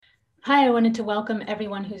Hi, I wanted to welcome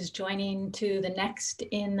everyone who's joining to the next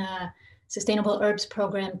in the Sustainable Herbs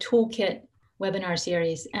Program Toolkit webinar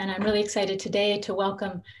series. And I'm really excited today to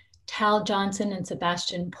welcome Tal Johnson and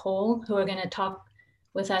Sebastian Pole, who are going to talk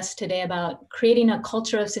with us today about creating a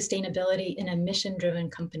culture of sustainability in a mission-driven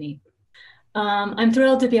company. I'm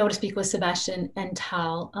thrilled to be able to speak with Sebastian and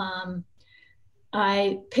Tal.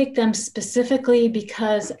 I picked them specifically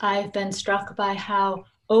because I've been struck by how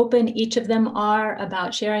open each of them are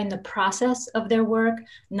about sharing the process of their work,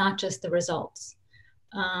 not just the results.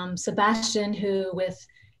 Sebastian, who with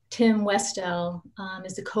Tim Westell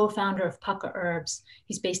is the co-founder of Pukka Herbs.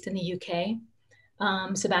 He's based in the UK.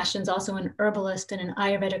 Sebastian's also an herbalist and an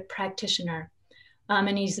Ayurvedic practitioner.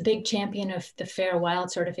 And he's a big champion of the Fair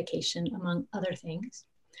Wild certification, among other things.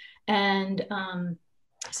 And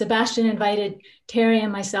Sebastian invited Terry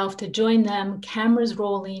and myself to join them, cameras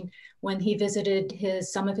rolling, when he visited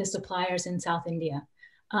some of his suppliers in South India,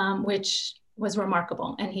 which was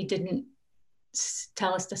remarkable. And he didn't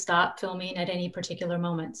tell us to stop filming at any particular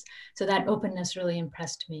moments. So that openness really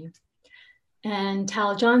impressed me. And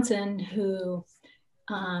Tal Johnson, who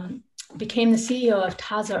became the CEO of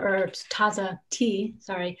Taza Tea,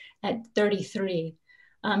 at 33.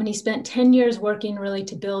 And he spent 10 years working really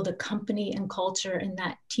to build a company and culture in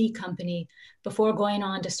that tea company before going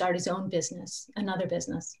on to start his own business, another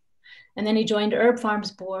business. And then he joined Herb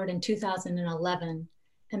Pharm's board in 2011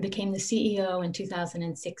 and became the CEO in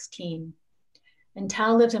 2016. And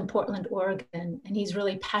Tal lives in Portland, Oregon, and he's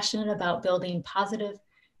really passionate about building positive,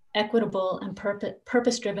 equitable, and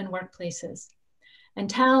purpose-driven workplaces. And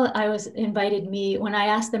Tal, invited me when I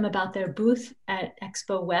asked them about their booth at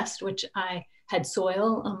Expo West, which I had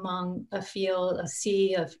soil among a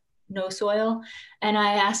sea of no soil. And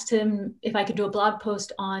I asked him if I could do a blog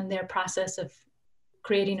post on their process of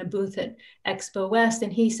creating a booth at Expo West.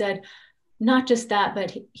 And he said, not just that,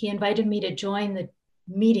 but he invited me to join the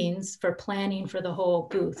meetings for planning for the whole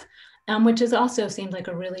booth, which also seemed like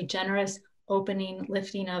a really generous opening,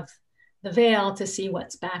 lifting of the veil to see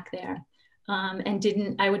what's back there.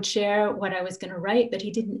 And I would share what I was going to write, but he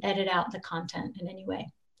didn't edit out the content in any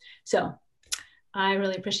way. So I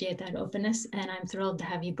really appreciate that openness, and I'm thrilled to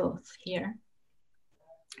have you both here.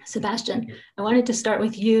 Sebastian, I wanted to start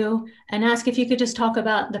with you and ask if you could just talk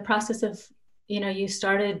about the process of, you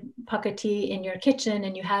started Pukka Tea in your kitchen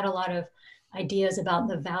and you had a lot of ideas about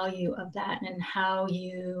the value of that and how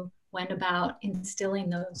you went about instilling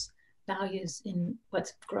those values in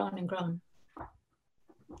what's grown and grown.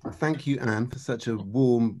 Thank you, Anne, for such a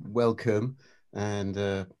warm welcome, and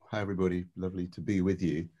hi everybody, lovely to be with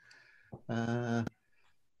you. I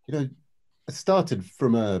started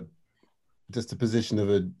from just a position of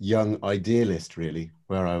a young idealist, really,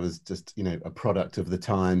 where I was just, a product of the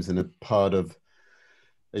times and a part of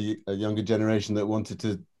a younger generation that wanted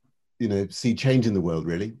to, see change in the world,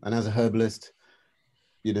 really. And as a herbalist,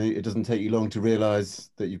 it doesn't take you long to realize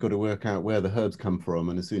that you've got to work out where the herbs come from.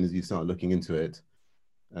 And as soon as you start looking into it,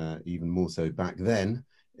 even more so back then,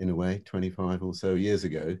 in a way, 25 or so years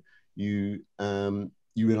ago, you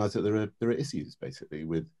realize that there are issues basically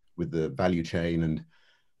with the value chain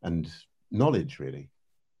and knowledge, really.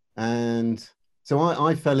 And so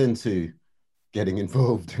I fell into getting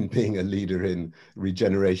involved in being a leader in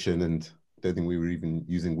regeneration, and I don't think we were even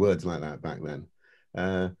using words like that back then.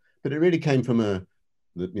 But it really came from a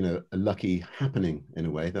lucky happening, in a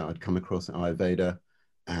way, that I'd come across Ayurveda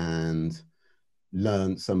and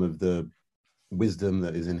learned some of the wisdom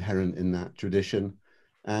that is inherent in that tradition.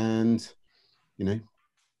 And,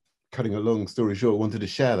 cutting a long story short, I wanted to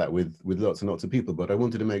share that with lots and lots of people, but I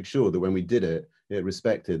wanted to make sure that when we did it, it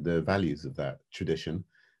respected the values of that tradition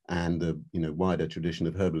and the wider tradition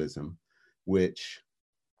of herbalism, which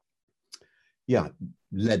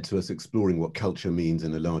led to us exploring what culture means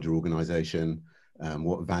in a larger organization,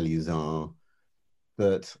 what values are,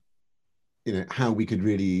 but how we could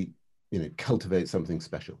really cultivate something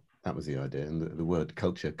special. That was the idea. And the word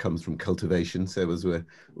culture comes from cultivation. So as we're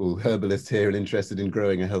all herbalists here and interested in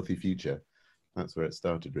growing a healthy future, that's where it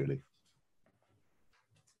started, really.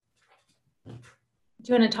 Do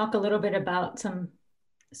you want to talk a little bit about some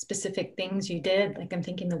specific things you did? Like I'm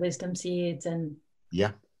thinking the wisdom seeds and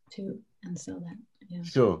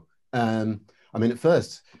Sure. I mean, at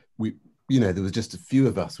first there was just a few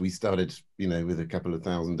of us. We started, with a couple of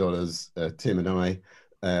 $1,000, Tim and I,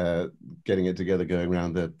 getting it together, going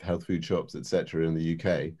around the health food shops, etc., in the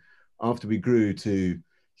UK. After we grew to,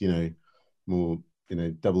 more,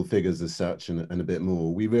 double figures as such and a bit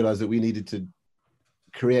more, we realized that we needed to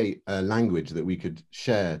create a language that we could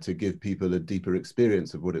share to give people a deeper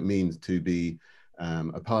experience of what it means to be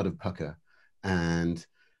a part of Pukka, and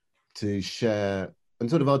to share and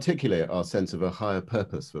sort of articulate our sense of a higher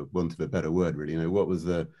purpose, for want of a better word, really. What was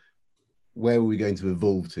where were we going to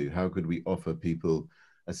evolve to? How could we offer people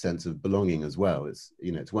a sense of belonging as well? It's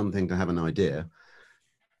one thing to have an idea.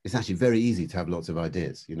 It's actually very easy to have lots of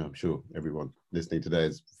ideas. I'm sure everyone listening today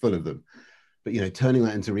is full of them. But, turning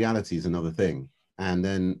that into reality is another thing. And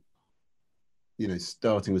then,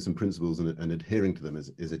 starting with some principles and adhering to them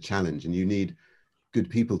is a challenge. And you need good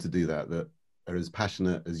people to do that are as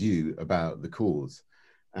passionate as you about the cause.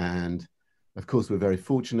 And of course, we're very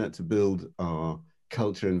fortunate to build our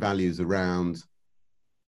culture and values around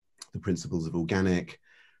the principles of organic,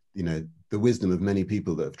 the wisdom of many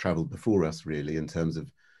people that have traveled before us, really, in terms of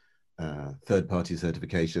third-party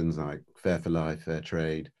certifications like Fair for Life, Fair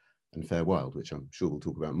Trade, and Fair Wild, which I'm sure we'll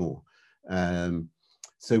talk about more.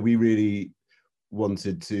 So we really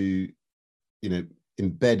wanted to,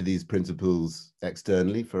 embed these principles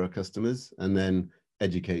externally for our customers, and then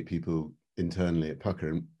educate people internally at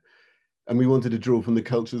Pukka. And we wanted to draw from the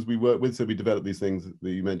cultures we work with. So we developed these things that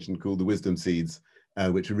you mentioned called the wisdom seeds,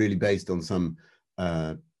 which are really based on some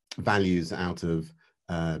values out of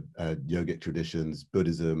yogic traditions,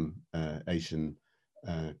 Buddhism, Asian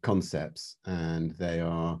concepts. And they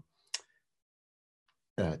are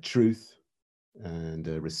truth and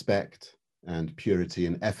respect and purity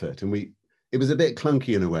and effort. And it was a bit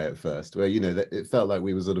clunky in a way at first, where it felt like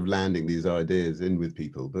we were sort of landing these ideas in with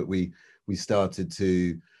people, but we started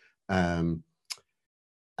to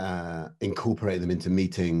incorporate them into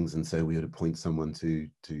meetings, and so we would appoint someone to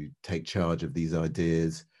take charge of these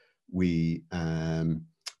ideas. We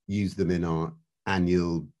use them in our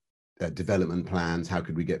annual development plans. How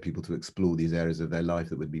could we get people to explore these areas of their life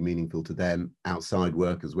that would be meaningful to them outside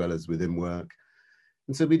work as well as within work?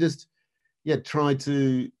 And so we just tried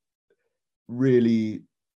to really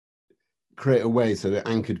create a way so it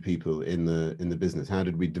anchored people in the business. How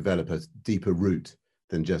did we develop a deeper root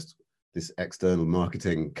than just this external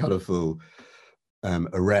marketing colorful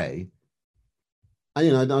array?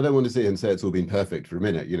 And I don't want to sit here and say it's all been perfect for a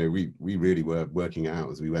minute. We really were working it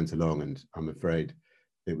out as we went along, and I'm afraid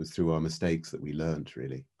it was through our mistakes that we learned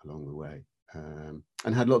really along the way,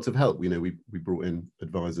 and had lots of help. We brought in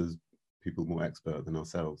advisors, people more expert than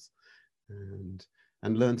ourselves, and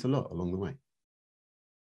learned a lot along the way.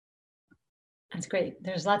 That's great.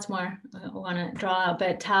 There's lots more I want to draw out,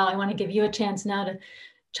 but Tal, I want to give you a chance now to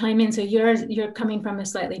chime in. So you're coming from a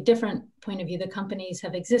slightly different point of view. The companies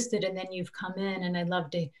have existed, and then you've come in, and I'd love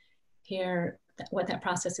to hear what that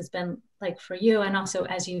process has been like for you, and also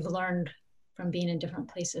as you've learned from being in different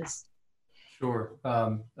places. Sure,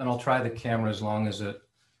 and I'll try the camera as long as it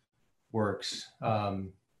works,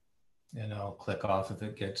 and I'll click off if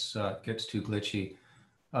it gets too glitchy.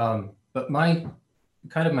 But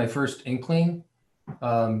my first inkling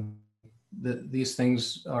that these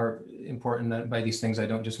things are important. By these things, I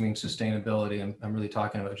don't just mean sustainability. I'm really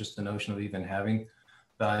talking about just the notion of even having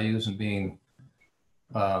values and being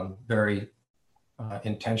very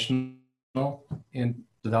intentional in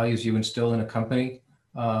the values you instill in a company.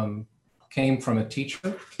 Came from a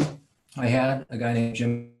teacher I had, a guy named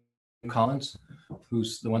Jim Collins,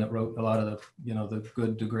 who's the one that wrote a lot of the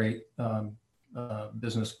good to great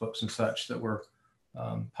business books and such that were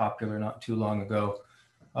popular not too long ago.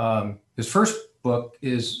 His first book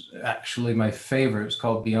is actually my favorite. It's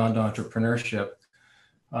called Beyond Entrepreneurship.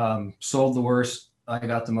 Sold the worst, I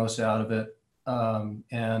got the most out of it.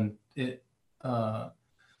 And it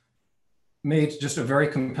made just a very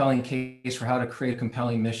compelling case for how to create a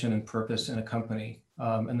compelling mission and purpose in a company.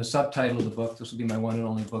 And the subtitle of the book, this will be my one and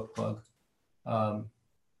only book plug.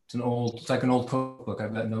 It's like an old cookbook.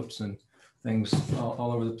 I've got notes and things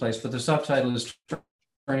all over the place, but the subtitle is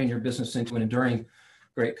Turning Your Business into an Enduring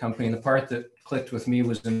Great Company. And the part that clicked with me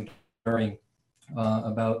was enduring,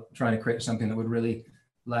 about trying to create something that would really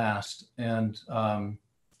last. And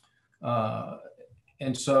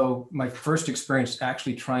so my first experience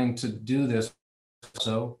actually trying to do this,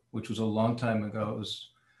 which was a long time ago, it was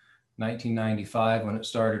 1995 when it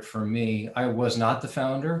started for me. I was not the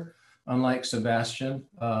founder, unlike Sebastian.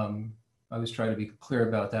 I always try to be clear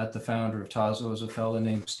about that. The founder of Tazo is a fellow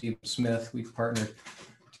named Steve Smith. We've partnered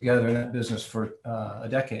together in that business for a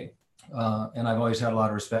decade. And I've always had a lot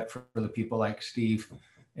of respect for the people like Steve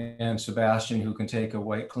and Sebastian, who can take a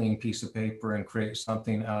white, clean piece of paper and create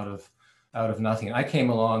something out of nothing. I came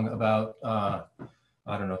along about,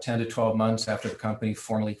 10 to 12 months after the company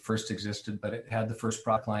formally first existed, but it had the first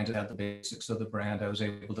product lines, it had the basics of the brand. I was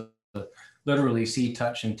able to literally see,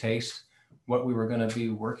 touch, and taste what we were going to be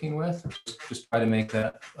working with, just try to make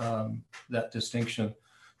that distinction.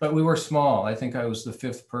 But we were small. I think I was the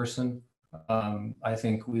fifth person. I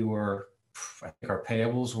think our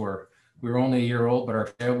payables were We were only a year old, but our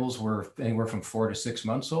payables were anywhere from 4 to 6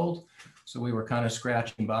 months old. So we were kind of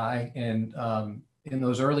scratching by. And in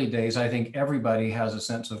those early days, I think everybody has a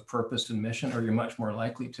sense of purpose and mission, or you're much more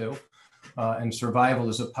likely to. And survival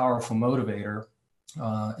is a powerful motivator.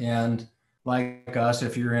 And like us,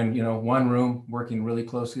 if you're in, one room working really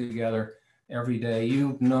closely together every day,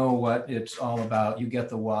 you know what it's all about. You get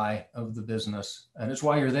the why of the business, and it's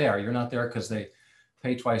why you're there. You're not there because they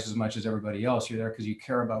pay twice as much as everybody else. You're there because you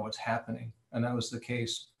care about what's happening. And that was the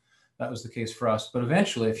case. That was the case for us. But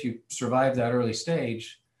eventually, if you survive that early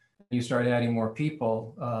stage, you start adding more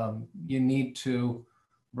people, you need to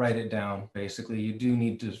write it down. Basically, you do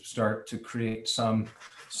need to start to create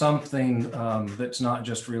something that's not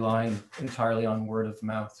just relying entirely on word of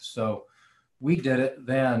mouth. So we did it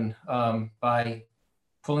then by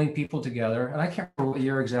pulling people together. And I can't remember what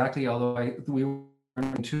year exactly, although we were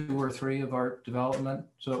in 2 or 3 of our development,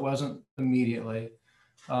 so it wasn't immediately.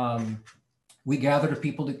 We gathered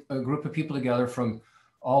a group of people together from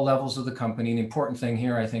all levels of the company. And the important thing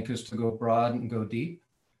here, I think, is to go broad and go deep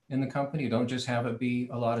in the company. You don't just have it be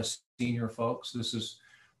a lot of senior folks. This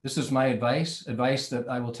is my advice that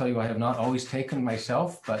I will tell you I have not always taken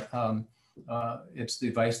myself, but it's the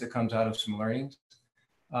advice that comes out of some learnings.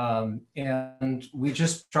 And we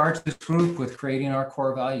just charged this group with creating our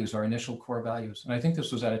core values, our initial core values. And I think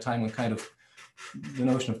this was at a time when kind of the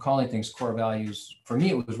notion of calling things core values, for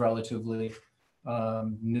me, it was relatively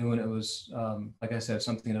new. And it was, like I said,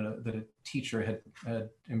 something that a teacher had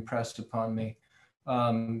impressed upon me.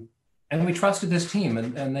 And we trusted this team,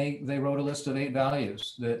 and they wrote a list of 8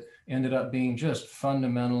 values that ended up being just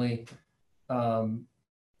fundamentally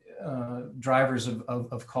drivers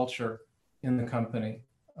of culture in the company.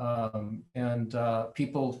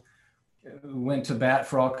 People went to bat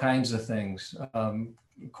for all kinds of things.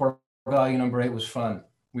 Core value number 8 was fun.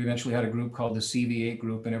 We eventually had a group called the CV8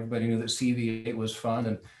 group, and everybody knew that CV8 was fun.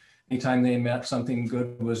 And anytime they met, something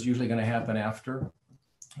good was usually going to happen after.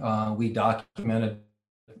 We documented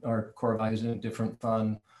our core values in different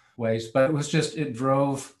fun ways, but it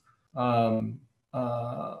drove a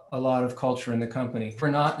lot of culture in the company. We're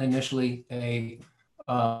not initially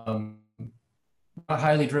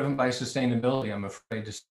highly driven by sustainability, I'm afraid.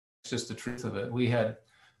 It's just the truth of it.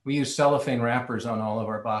 We used cellophane wrappers on all of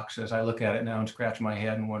our boxes. I look at it now and scratch my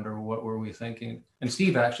head and wonder, what were we thinking? And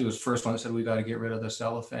Steve actually was the first one that said, we got to get rid of the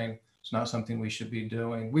cellophane. It's not something we should be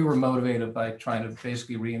doing. We were motivated by trying to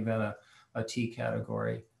basically reinvent a tea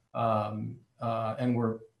category. And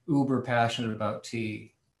we're uber passionate about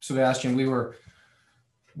tea. Sebastian, we were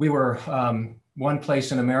one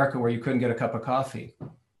place in America where you couldn't get a cup of coffee,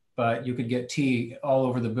 but you could get tea all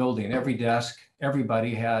over the building. Every desk,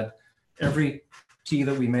 everybody had every tea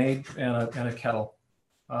that we made and a kettle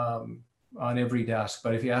on every desk.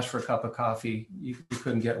 But if you asked for a cup of coffee, you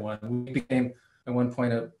couldn't get one. We became at one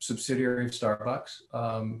point a subsidiary of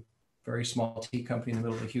Starbucks, very small tea company in the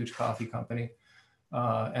middle of a huge coffee company.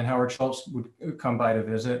 And Howard Schultz would come by to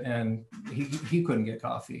visit, and he couldn't get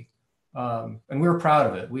coffee. And we were proud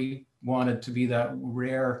of it. We wanted to be that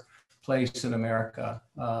rare place in America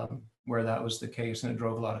where that was the case, and it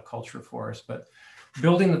drove a lot of culture for us. But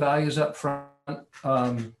building the values up front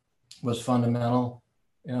was fundamental.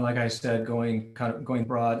 And like I said, going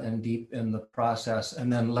broad and deep in the process,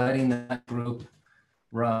 and then letting that group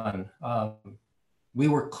run. We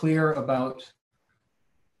were clear about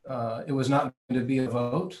it was not going to be a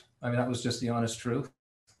vote. I mean, that was just the honest truth.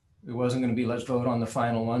 It wasn't going to be, let's vote on the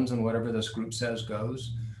final ones and whatever this group says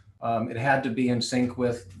goes. It had to be in sync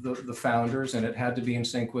with the founders, and it had to be in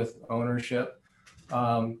sync with ownership.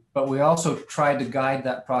 But we also tried to guide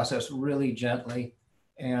that process really gently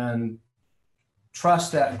and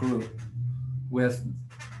trust that group with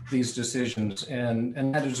these decisions.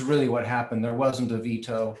 And that is really what happened. There wasn't a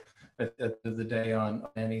veto at the end of the day on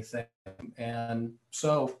anything. And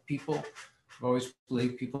so people, I've always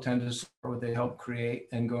believed, people tend to support what they help create,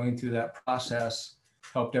 and going through that process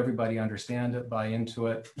helped everybody understand it, buy into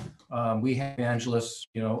it. We had evangelists,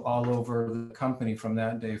 all over the company from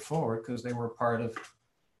that day forward, because they were part of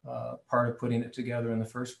putting it together in the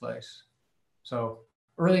first place. So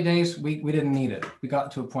early days, we didn't need it. We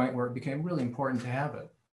got to a point where it became really important to have it.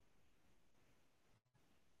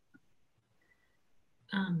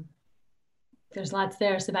 There's lots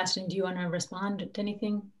there. Sebastian, do you want to respond to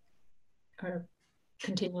anything or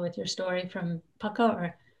continue with your story from Pukka?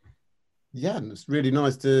 Or? Yeah, and it's really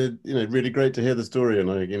nice to, really great to hear the story. And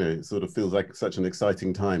it sort of feels like such an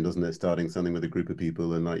exciting time, doesn't it? Starting something with a group of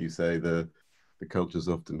people. And like you say, the culture's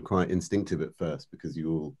often quite instinctive at first, because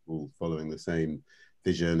you're all following the same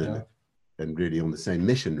vision and really on the same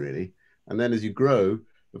mission, really. And then as you grow,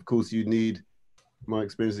 of course, you need my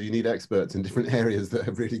experience is you need experts in different areas that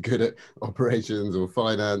are really good at operations or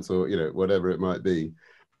finance or, you know, whatever it might be,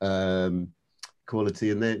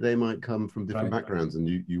 quality, and they might come from different backgrounds, and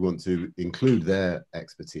you want to include their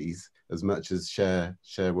expertise as much as share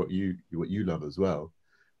what you love as well.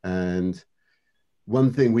 And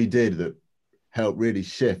one thing we did that helped really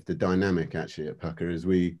shift the dynamic actually at Pukka is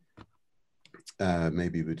we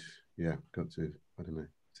maybe would got to, I don't know,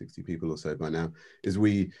 60 people or so by now, is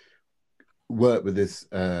we work with this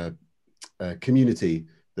community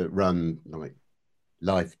that run like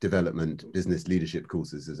life development, business leadership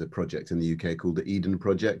courses. As a project in the UK called the Eden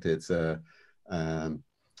Project. It's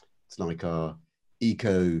like our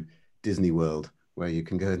eco Disney World, where you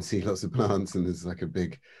can go and see lots of plants, and there's like a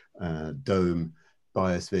big dome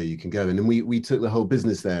biosphere you can go in. And we took the whole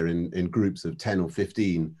business there in groups of 10 or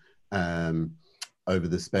 15 over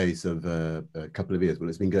the space of a couple of years. Well,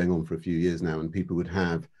 it's been going on for a few years now, and people would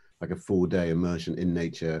have like a 4-day immersion in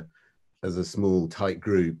nature as a small tight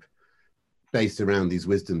group based around these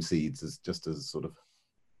wisdom seeds, as just as sort of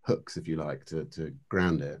hooks, if you like, to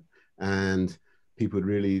ground it. And people would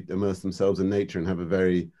really immerse themselves in nature and have a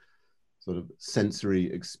very sort of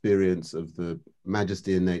sensory experience of the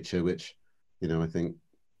majesty in nature, which, you know, I think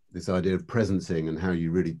this idea of presencing and how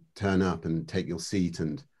you really turn up and take your seat,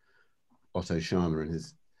 and Otto Scharmer and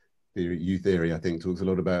his theory, I think, talks a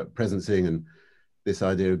lot about presencing and this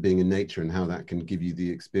idea of being in nature and how that can give you the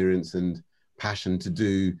experience and passion to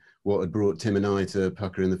do what had brought Tim and I to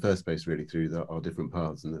Pukka in the first place, really, through our different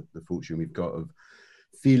paths, and the fortune we've got of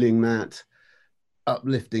feeling that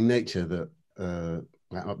uplifting nature, that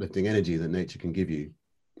uplifting energy that nature can give you.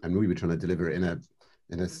 And we were trying to deliver it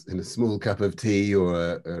in a small cup of tea or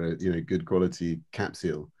a you know, good quality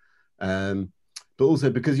capsule. But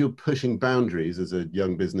also because you're pushing boundaries as a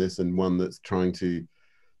young business, and one that's trying to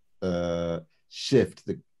shift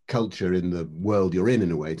the culture in the world you're in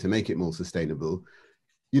a way to make it more sustainable.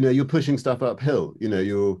 You know, you're pushing stuff uphill. You know,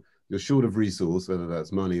 you're short of resource, whether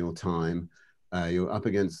that's money or time. You're up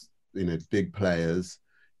against, you know, big players,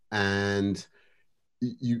 and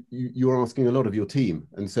you're asking a lot of your team.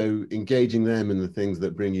 And so engaging them in the things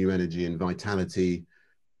that bring you energy and vitality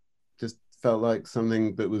just felt like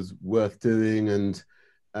something that was worth doing. And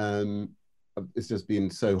it's just been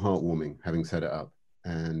so heartwarming having set it up,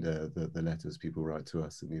 and the letters people write to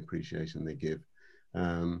us and the appreciation they give.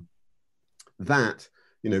 That,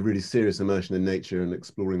 you know, really serious immersion in nature and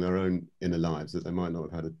exploring their own inner lives that they might not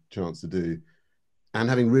have had a chance to do, and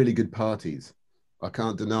having really good parties. I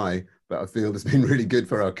can't deny, but I feel it's been really good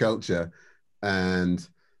for our culture. And,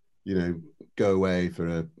 you know, go away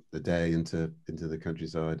for a day into the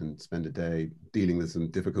countryside and spend a day dealing with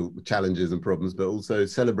some difficult challenges and problems, but also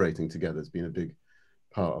celebrating together has been a big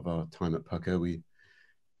part of our time at Pukka. We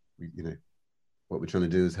you know, what we're trying to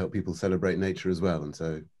do is help people celebrate nature as well. And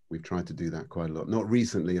so we've tried to do that quite a lot. Not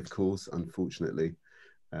recently, of course, unfortunately,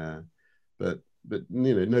 but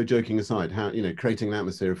you know, no joking aside, how, you know, creating an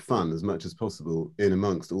atmosphere of fun as much as possible in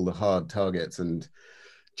amongst all the hard targets and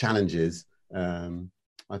challenges,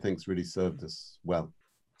 I think it's really served us well.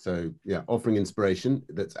 So yeah, offering inspiration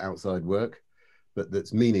that's outside work, but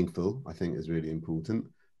that's meaningful, I think is really important.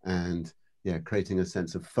 And yeah, creating a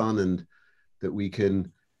sense of fun, and that we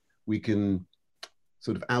can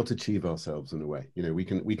sort of out-achieve ourselves in a way. You know, we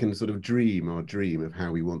can sort of dream our dream of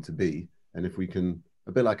how we want to be. And if we can,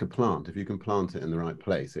 a bit like a plant, if you can plant it in the right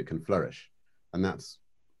place, it can flourish. And that's,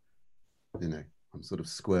 you know, I'm sort of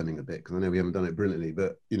squirming a bit because I know we haven't done it brilliantly,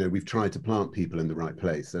 but, you know, we've tried to plant people in the right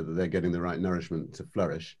place so that they're getting the right nourishment to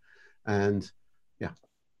flourish. And yeah,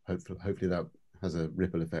 hopefully that has a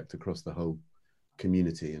ripple effect across the whole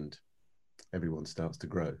community and everyone starts to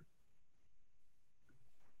grow.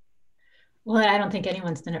 Well, I don't think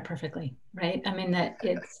anyone's done it perfectly, right? I mean, that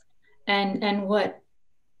it's, and what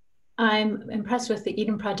I'm impressed with the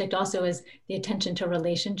Eden Project also is the attention to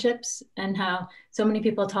relationships, and how so many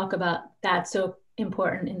people talk about that so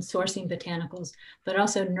important in sourcing botanicals, but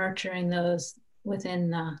also nurturing those within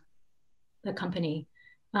the company,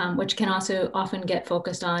 which can also often get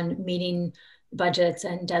focused on meeting budgets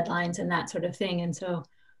and deadlines and that sort of thing. And so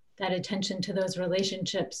that attention to those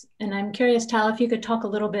relationships. And I'm curious, Tal, if you could talk a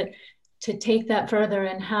little bit to take that further,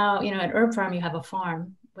 and how, you know, at Herb Pharm you have a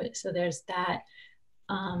farm, so there's that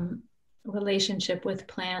relationship with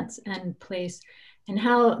plants and place, and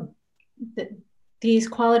how these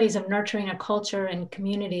qualities of nurturing a culture and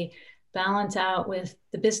community balance out with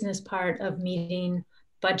the business part of meeting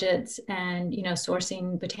budgets and, you know,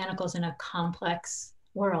 sourcing botanicals in a complex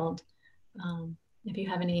world. If you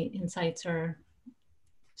have any insights or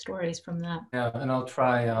stories from that. Yeah, and I'll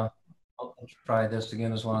try this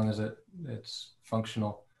again as long as it's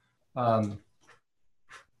functional.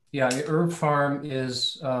 Yeah, Herb Pharm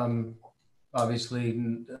is obviously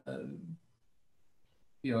an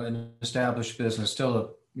established business, still a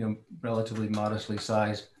relatively modestly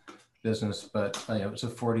sized business, but it's a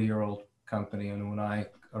 40-year-old company, and when I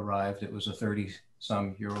arrived, it was a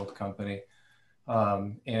 30-some-year-old company,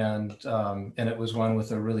 and it was one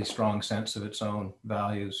with a really strong sense of its own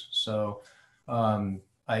values. So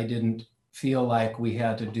I didn't feel like we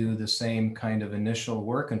had to do the same kind of initial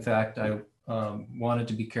work. In fact, I wanted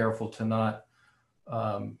to be careful to not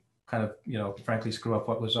frankly screw up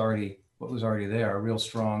what was already there. A real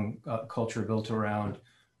strong culture built around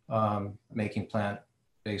making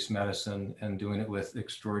plant-based medicine and doing it with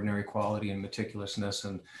extraordinary quality and meticulousness,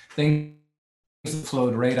 and things that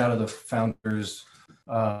flowed right out of the founders'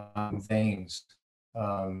 veins,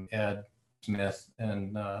 Ed Smith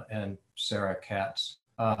and Sarah Katz.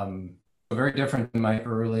 Very different than my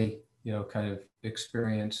early, kind of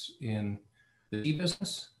experience in the tea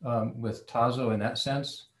business with Tazo in that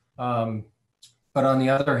sense. But on the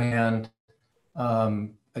other hand,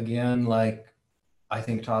 again, like I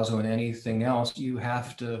think Tazo and anything else, you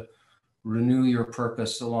have to renew your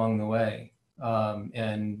purpose along the way.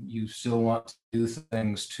 And you still want to do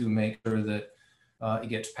things to make sure that it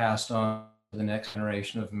gets passed on to the next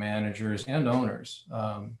generation of managers and owners,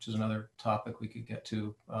 which is another topic we could get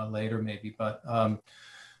to later maybe. But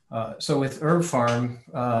so with Herb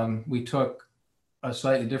Pharm, we took a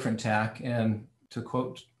slightly different tack, and to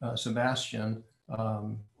quote Sebastian,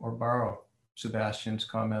 or borrow Sebastian's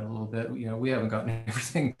comment a little bit, we haven't gotten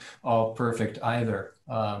everything all perfect either,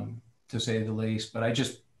 to say the least. But I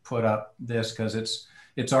just put up this because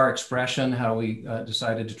it's our expression, how we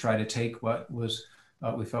decided to try to take what was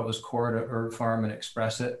we felt was core to Herb Pharm and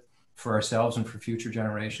express it for ourselves and for future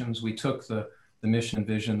generations. We took the mission and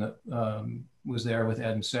vision that was there with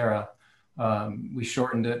Ed and Sarah. We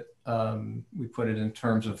shortened it. We put it in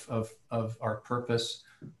terms of our purpose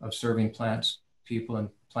of serving plants, people, and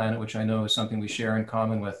planet, which I know is something we share in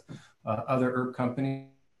common with other herb companies.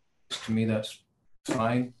 To me, that's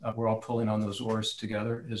fine. We're all pulling on those oars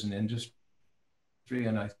together as an industry,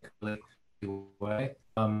 and I think really way.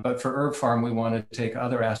 But for Herb Pharm, we wanted to take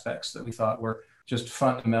other aspects that we thought were just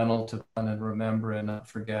fundamental to fun and remember and not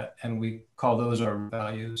forget, and we call those our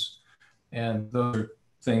values. And those are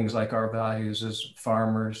things like our values as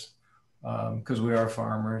farmers, because we are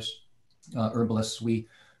farmers, herbalists. We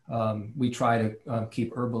try to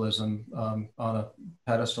keep herbalism on a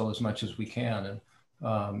pedestal as much as we can,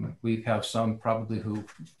 and we have some probably who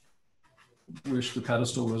wish the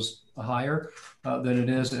pedestal was higher than it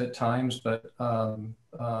is at times. But I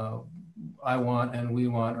want and we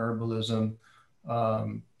want herbalism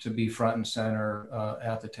to be front and center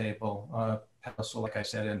at the table on a pedestal, like I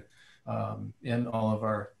said, in all of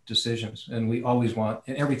our decisions. And we always want,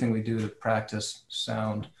 in everything we do, to practice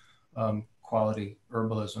sound quality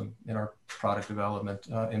herbalism in our product development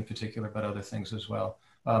in particular, but other things as well.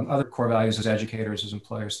 Other core values as educators, as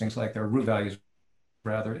employers, things like their root values,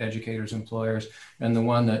 rather, educators, employers, and the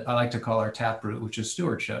one that I like to call our taproot, which is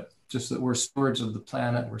stewardship. Just that we're stewards of the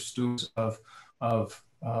planet, we're stewards of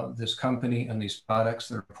this company and these products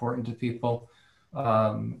that are important to people.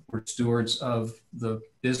 We're stewards of the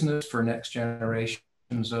business for next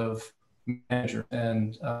generations of managers.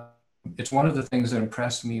 And it's one of the things that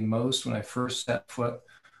impressed me most when I first set foot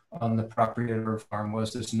on the property at Herb Pharm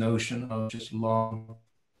was this notion of just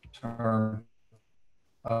long-term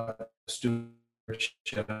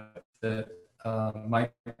stewardship that my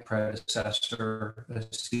predecessor, the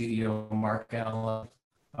CEO, Mark Allen.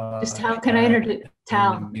 Just Tal, can I introduce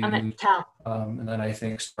Tal? I'm at Tal. And then I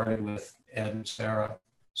think started with Ed and Sarah.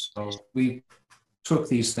 So we took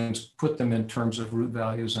these things, put them in terms of root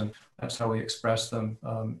values, and that's how we express them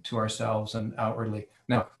to ourselves and outwardly.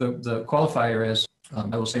 Now, the qualifier is,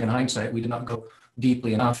 I will say in hindsight, we did not go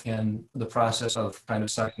deeply enough in the process of kind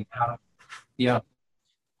of sucking out. Yeah.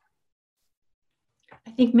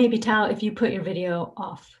 I think maybe Tal, if you put your video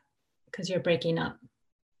off, because you're breaking up.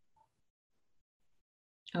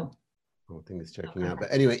 Oh. I think it's checking out.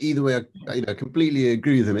 But anyway, either way, I completely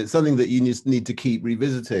agree with him. It's something that you just need to keep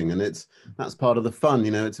revisiting, and that's part of the fun.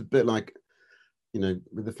 It's a bit like,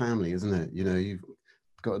 with the family, isn't it? You've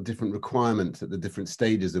got a different requirement at the different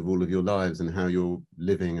stages of all of your lives and how you're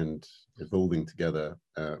living and evolving together,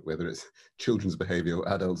 whether it's children's behavior or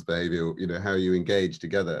adults' behavior, how you engage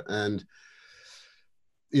together. And,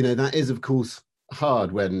 that is, of course,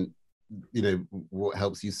 hard when, what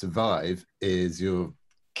helps you survive is your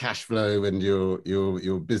cash flow and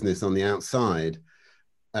your business on the outside.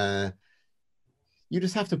 you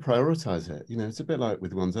just have to prioritize it. You know, it's a bit like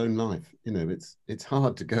with one's own life. You know, it's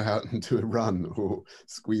hard to go out and do a run or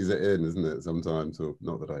squeeze it in, isn't it? Sometimes, or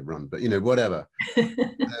not that I run, but you know, whatever.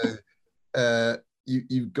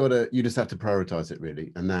 You just have to prioritize it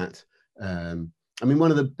really. And that, I mean,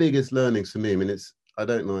 one of the biggest learnings for me, I mean, I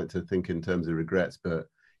don't like to think in terms of regrets, but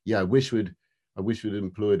yeah, I wish we'd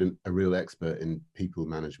employed a real expert in people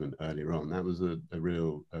management earlier on. That was a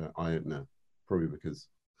real eye opener, probably because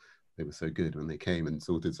they were so good when they came and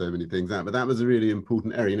sorted so many things out. But that was a really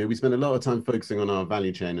important area. You know, we spent a lot of time focusing on our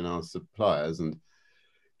value chain and our suppliers and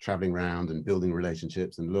traveling around and building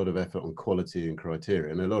relationships, and a lot of effort on quality and criteria,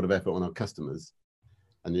 and a lot of effort on our customers.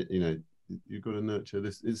 And you know, you've got to nurture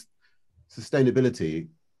this. Is sustainability.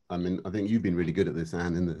 I mean, I think you've been really good at this,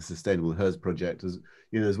 Anne, in the Sustainable Herbs project, as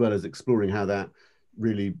you know, as well as exploring how that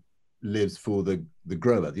really lives for the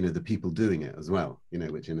grower, you know, the people doing it as well, you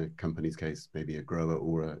know, which in a company's case, maybe a grower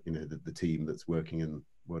or a, you know, the team that's working in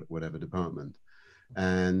whatever department.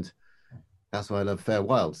 And that's why I love Fair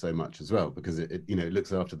Wild so much as well, because it you know, it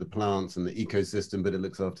looks after the plants and the ecosystem, but it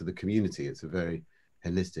looks after the community. It's a very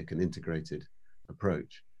holistic and integrated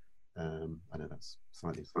approach. I know that's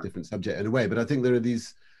slightly different subject in a way, but I think there are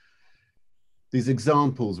these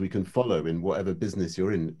examples we can follow in whatever business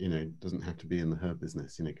you're in. You know, it doesn't have to be in the herb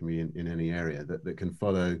business, you know, it can be in any area that can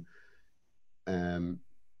follow you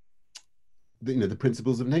know, the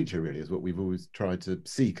principles of nature really is what we've always tried to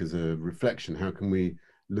seek as a reflection. How can we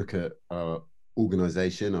look at our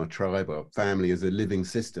organization, our tribe, our family as a living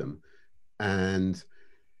system? And,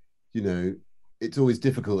 you know, it's always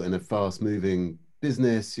difficult in a fast moving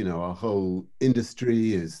business. You know, our whole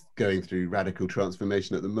industry is going through radical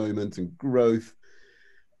transformation at the moment and growth.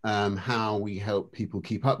 How we help people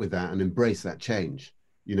keep up with that and embrace that change.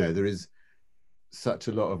 You know, there is such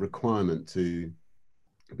a lot of requirement to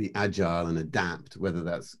be agile and adapt, whether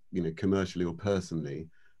that's, you know, commercially or personally.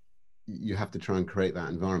 You have to try and create that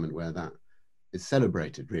environment where that is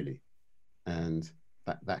celebrated really, and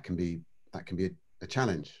that can be a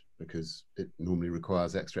challenge, because it normally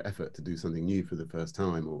requires extra effort to do something new for the first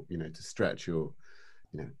time, or, you know, to stretch your,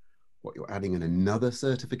 you know, what you're adding in another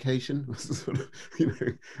certification sort of, you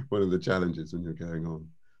know, one of the challenges when you're going on.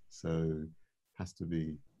 So has to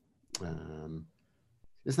be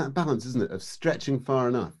it's that balance, isn't it, of stretching far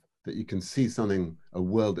enough that you can see something, a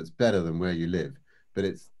world that's better than where you live, but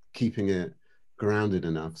it's keeping it grounded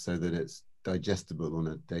enough so that it's digestible on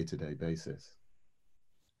a day-to-day basis.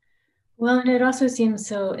 Well, and it also seems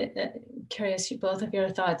so curious, both of your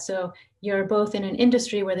thoughts. So you're both in an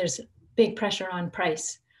industry where there's big pressure on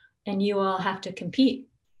price, and you all have to compete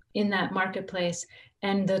in that marketplace.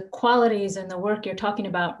 And the qualities and the work you're talking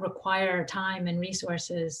about require time and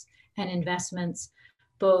resources and investments,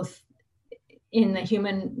 both in the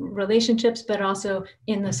human relationships, but also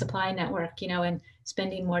in the supply network, you know, and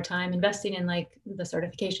spending more time investing in like the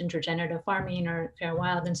certifications, regenerative farming or Fair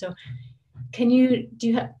Wild. And so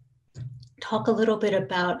talk a little bit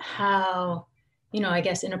about how, you know, I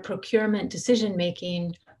guess in a procurement decision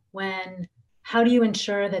making, how do you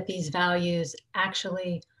ensure that these values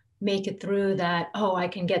actually make it through that, oh, I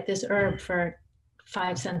can get this herb for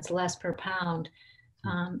 5 cents less per pound?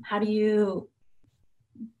 How do you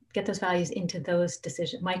get those values into those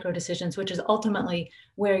micro decisions, which is ultimately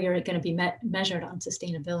where you're going to be measured on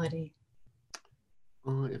sustainability?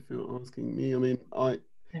 If you're asking me, I mean,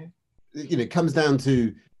 you know, it comes down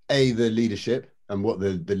to the leadership and what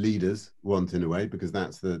the leaders want in a way, because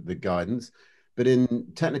that's the guidance. But in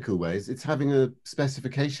technical ways, it's having a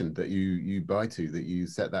specification that you buy to, that you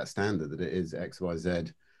set that standard, that it is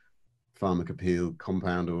XYZ pharmac appeal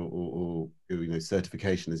compound or you know,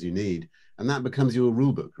 certification as you need, and that becomes your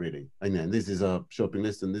rule book really. And then this is our shopping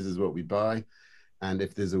list and this is what we buy. And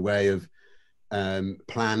if there's a way of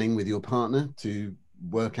planning with your partner to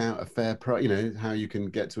work out a fair price, you know, how you can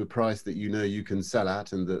get to a price that you know you can sell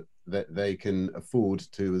at and that they can afford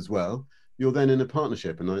to as well, you're then in a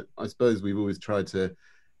partnership. And I suppose we've always tried to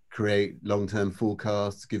create long-term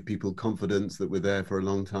forecasts, give people confidence that we're there for a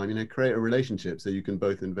long time, you know, create a relationship so you can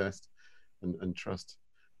both invest and trust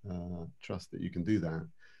that you can do that.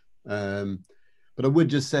 But I would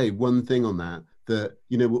just say one thing on that,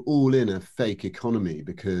 you know, we're all in a fake economy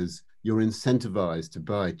because you're incentivized to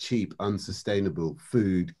buy cheap, unsustainable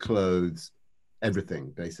food, clothes,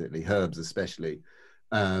 everything, basically, herbs especially.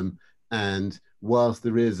 And whilst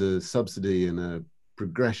there is a subsidy and a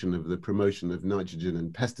progression of the promotion of nitrogen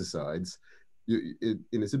and pesticides,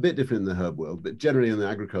 it's a bit different in the herb world, but generally in the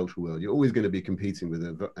agricultural world, you're always going to be competing with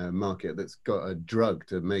a market that's got a drug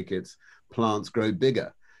to make its plants grow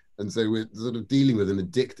bigger. And so we're sort of dealing with an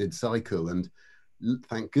addicted cycle. And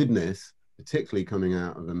thank goodness, particularly coming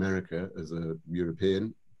out of America as a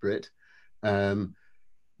European Brit,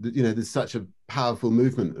 there's such a powerful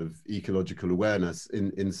movement of ecological awareness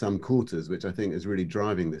in some quarters, which I think is really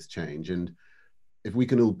driving this change. And if we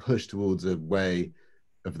can all push towards a way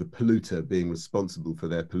of the polluter being responsible for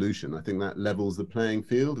their pollution, I think that levels the playing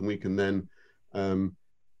field, and we can then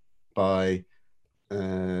buy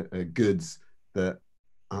goods that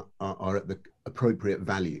are at the appropriate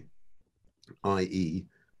value, i.e.,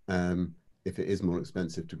 if it is more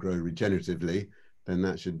expensive to grow regeneratively, then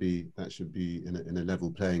that should be in a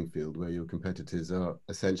level playing field where your competitors are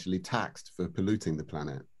essentially taxed for polluting the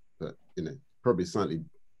planet. But probably slightly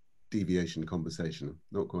deviation conversation.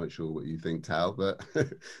 Not quite sure what you think, Tal, but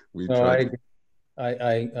we tried.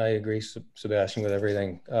 I agree, Sebastian, with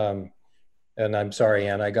everything. And I'm sorry,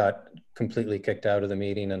 Anne, I got completely kicked out of the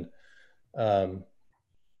meeting, and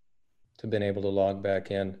to been able to log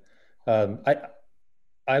back in.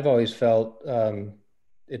 I've always felt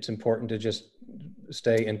it's important to just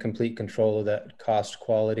stay in complete control of that cost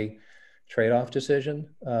quality trade-off decision,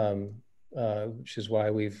 which is why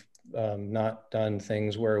we've not done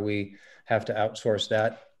things where we have to outsource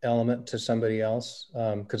that element to somebody else,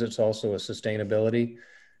 because it's also a sustainability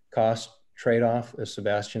cost trade-off. As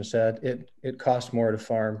Sebastian said, it costs more to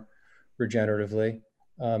farm regeneratively.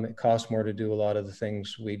 It costs more to do a lot of the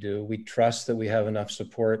things we do. We trust that we have enough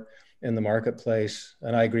support in the marketplace.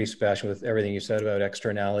 And I agree, Sebastian, with everything you said about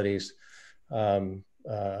externalities that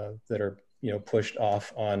are pushed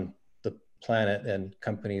off on the planet, and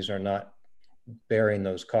companies are not bearing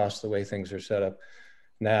those costs the way things are set up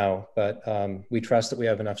now. But we trust that we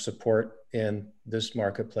have enough support in this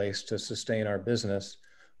marketplace to sustain our business,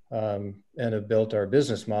 and have built our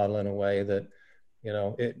business model in a way that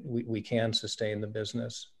we can sustain the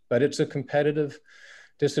business. But it's a competitive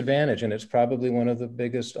disadvantage, and it's probably one of the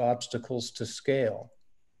biggest obstacles to scale,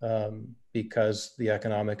 because the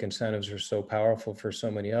economic incentives are so powerful for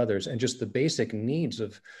so many others, and just the basic needs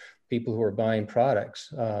of people who are buying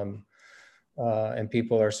products, and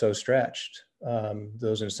people are so stretched.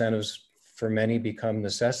 Those incentives for many become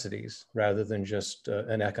necessities rather than just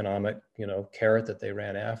an economic carrot that they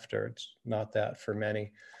ran after. It's not that for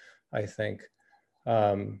many, I think.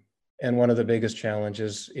 And one of the biggest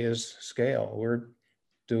challenges is scale. We're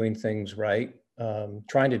doing things right,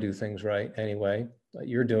 trying to do things right anyway.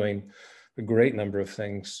 You're doing a great number of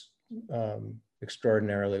things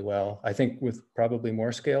extraordinarily well, I think, with probably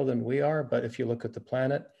more scale than we are. But if you look at the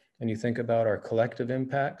planet and you think about our collective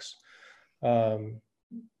impacts,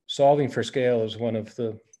 solving for scale is one of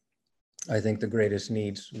the, I think, the greatest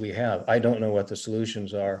needs we have. I don't know what the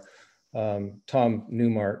solutions are. Tom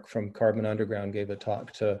Newmark from Carbon Underground gave a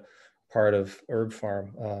talk to part of Herb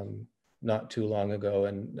Pharm not too long ago,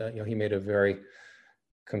 and he made a very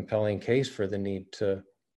compelling case for the need to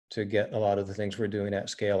get a lot of the things we're doing at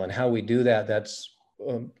scale. And how we do that, that's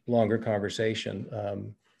a longer conversation,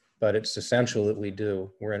 but it's essential that we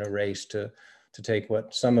do. We're in a race to take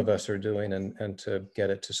what some of us are doing and to get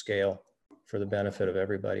it to scale for the benefit of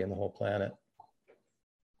everybody in the whole planet.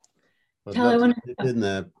 I'd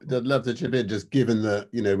love to chip in, just given that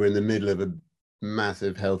we're in the middle of a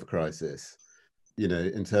massive health crisis.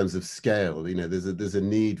 In terms of scale, there's a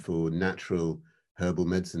need for natural herbal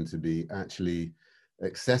medicine to be actually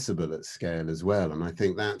accessible at scale as well. And I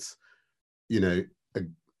think that's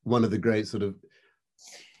one of the great sort of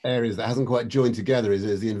areas that hasn't quite joined together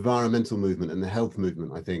is the environmental movement and the health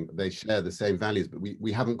movement. I think they share the same values, but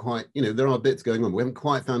we haven't quite, there are bits going on. We haven't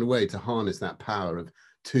quite found a way to harness that power of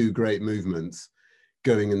two great movements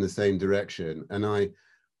going in the same direction. And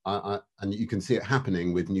and you can see it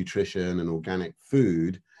happening with nutrition and organic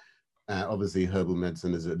food. Obviously, herbal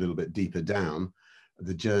medicine is a little bit deeper down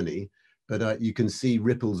the journey, but you can see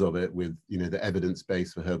ripples of it with the evidence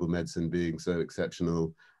base for herbal medicine being so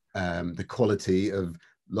exceptional, the quality of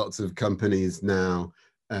lots of companies now,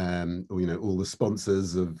 all the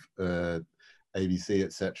sponsors of ABC,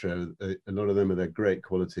 etc. A lot of them are their great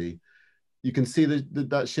quality. You can see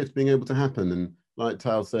that shift being able to happen. And like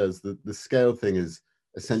Tal says, the scale thing is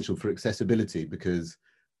essential for accessibility, because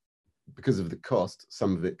of the cost,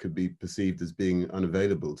 some of it could be perceived as being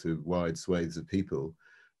unavailable to wide swathes of people.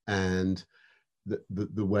 And one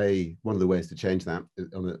of the ways to change that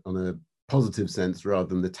on a positive sense, rather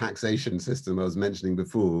than the taxation system I was mentioning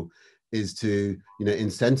before, is to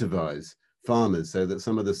incentivize farmers so that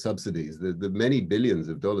some of the subsidies, the many billions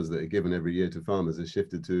of dollars that are given every year to farmers, are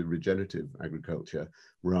shifted to regenerative agriculture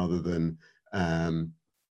rather than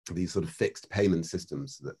these sort of fixed payment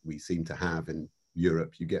systems that we seem to have in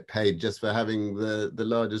Europe. You get paid just for having the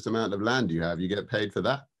largest amount of land you have. You get paid for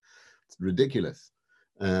that. It's ridiculous.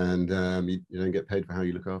 And you don't get paid for how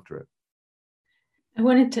you look after it. I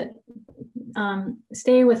wanted to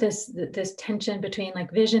stay with this tension between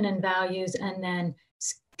like vision and values, and then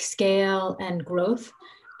scale and growth.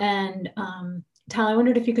 And Tal, I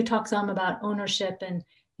wondered if you could talk some about ownership and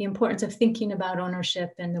the importance of thinking about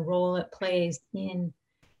ownership and the role it plays in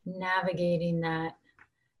navigating that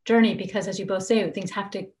journey. Because as you both say,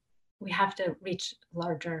 we have to reach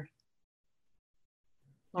larger.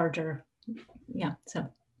 Yeah. So.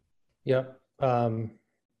 Yep. And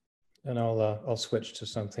I'll switch to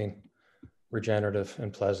something regenerative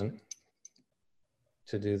and pleasant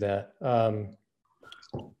to do that.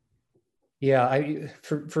 Yeah,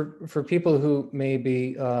 for people who may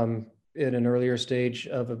be at an earlier stage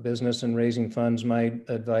of a business and raising funds, my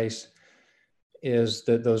advice is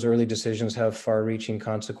that those early decisions have far-reaching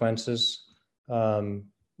consequences.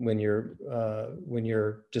 When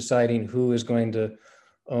you're deciding who is going to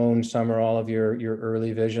own some or all of your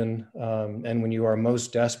early vision, and when you are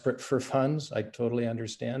most desperate for funds, I totally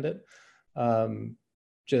understand it.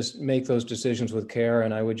 Just make those decisions with care.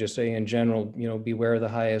 And I would just say in general, beware the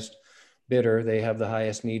highest bidder. They have the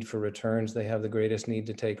highest need for returns. They have the greatest need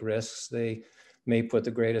to take risks. They may put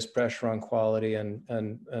the greatest pressure on quality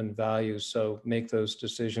and values. So make those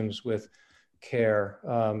decisions with care.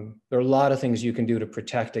 There are a lot of things you can do to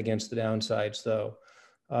protect against the downsides, though.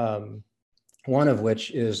 One of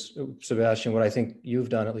which is, Sebastian, what I think you've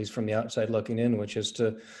done, at least from the outside looking in, which is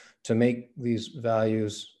to make these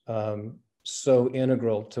values so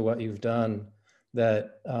integral to what you've done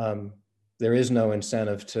that there is no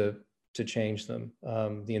incentive to change them.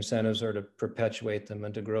 The incentives are to perpetuate them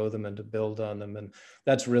and to grow them and to build on them. And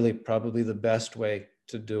that's really probably the best way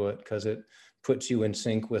to do it, because it puts you in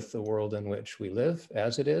sync with the world in which we live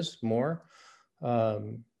as it is more.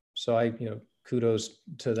 So kudos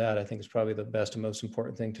to that. I think it's probably the best and most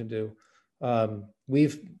important thing to do.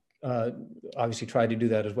 We've obviously tried to do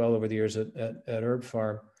that as well over the years at Herb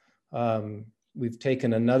Pharm. We've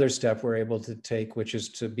taken another step we're able to take, which is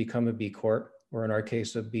to become a B Corp, or in our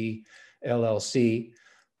case, a B LLC.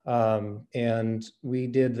 And we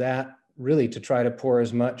did that really to try to pour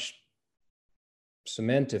as much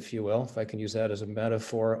cement, if you will, if I can use that as a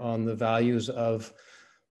metaphor, on the values of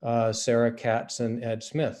Sarah Katz and Ed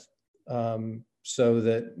Smith. So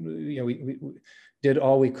that we did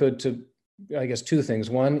all we could to, I guess, two things.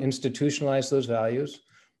 One, institutionalize those values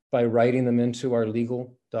by writing them into our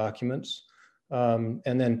legal documents. And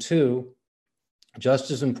then two,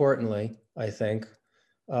 just as importantly, I think,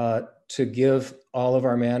 to give all of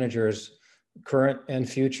our managers, current and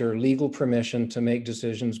future, legal permission to make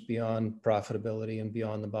decisions beyond profitability and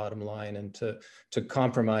beyond the bottom line, and to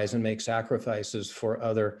compromise and make sacrifices for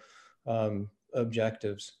other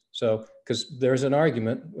objectives. So, because there's an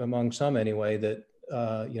argument among some anyway that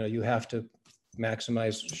you have to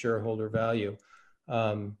maximize shareholder value.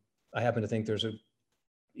 I happen to think there's a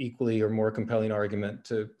equally or more compelling argument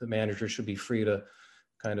to the managers should be free to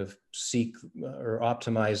kind of seek or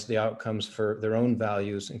optimize the outcomes for their own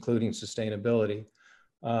values, including sustainability.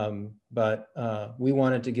 But we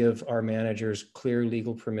wanted to give our managers clear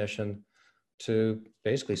legal permission to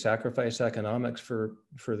basically sacrifice economics for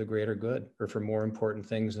the greater good, or for more important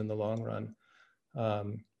things in the long run.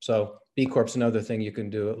 So B Corp's another thing you can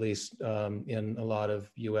do, at least in a lot of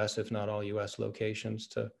US, if not all US locations,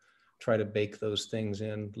 to try to bake those things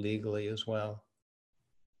in legally as well.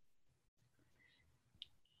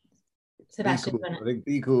 Sebastian, I think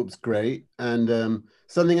B Corp's great. And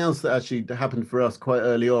something else that actually happened for us quite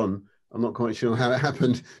early on, I'm not quite sure how it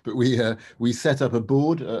happened, but we set up a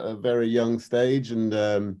board at a very young stage, and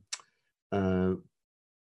that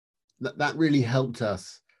really helped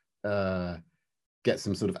us get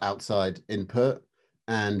some sort of outside input.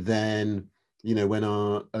 And then, when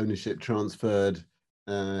our ownership transferred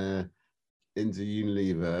into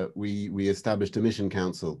Unilever, we established a mission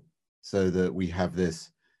council so that we have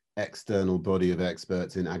this external body of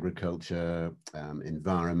experts in agriculture,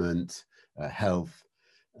 environment, health,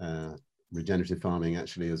 regenerative farming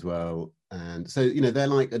actually as well. And so, they're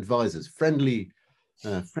like advisors, friendly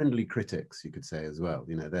critics, you could say as well.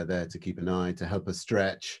 They're there to keep an eye, to help us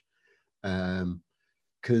stretch.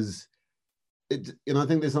 Because I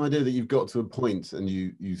think this idea that you've got to a point and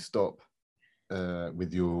you stop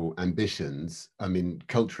with your ambitions. I mean,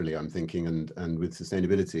 culturally, I'm thinking, and with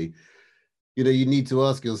sustainability, you need to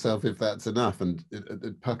ask yourself if that's enough. And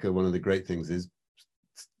at Pukka, one of the great things is,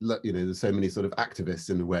 there's so many sort of activists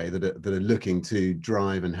in the way that are looking to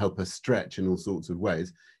drive and help us stretch in all sorts of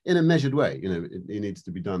ways, in a measured way. It needs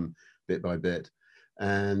to be done bit by bit.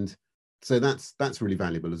 And so that's really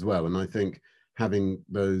valuable as well. And I think having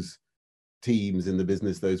those teams in the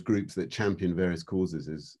business, those groups that champion various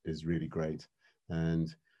causes is really great.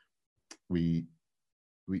 And we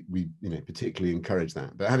we particularly encourage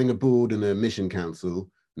that. But having a board and a mission council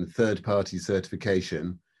and third-party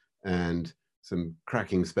certification and some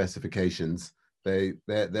cracking specifications, they're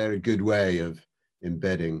a good way of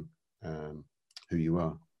embedding who you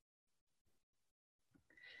are.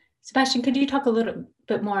 Sebastian, could you talk a little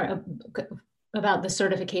bit more about the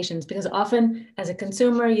certifications? Because often as a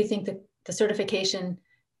consumer, you think that the certification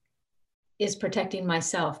is protecting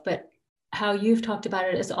myself, but how you've talked about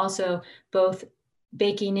it is also both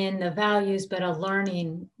baking in the values, but a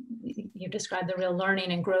learning. You described the real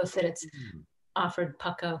learning and growth that it's offered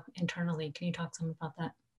Pukka internally. Can you talk some about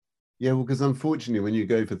that? Yeah, well, because unfortunately, when you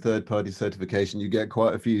go for third-party certification, you get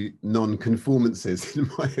quite a few non-conformances in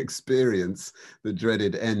my experience, the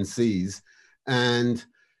dreaded NCs, and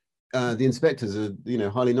the inspectors are,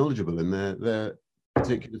 highly knowledgeable in their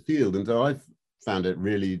particular field, and so I've found it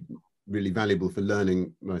really, really valuable for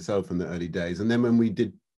learning myself in the early days. And then when we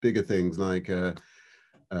did bigger things like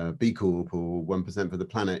B Corp or 1% for the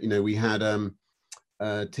Planet, we had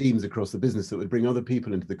teams across the business that would bring other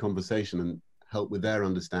people into the conversation and help with their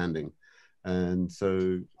understanding, and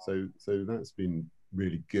so that's been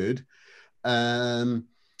really good.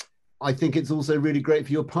 I think it's also really great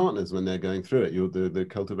for your partners when they're going through it. The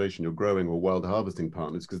cultivation, your growing or wild harvesting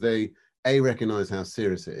partners, because they recognize how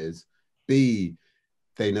serious it is. B,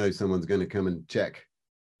 they know someone's going to come and check,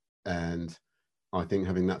 and I think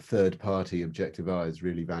having that third party objective eye is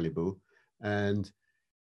really valuable. And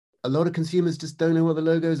a lot of consumers just don't know what the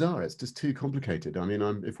logos are. It's just too complicated. I mean,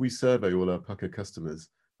 if we survey all our Pukka customers,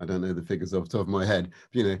 I don't know the figures off the top of my head,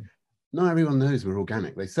 but, not everyone knows we're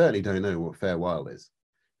organic. They certainly don't know what Fair Wild is.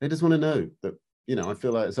 They just want to know that, I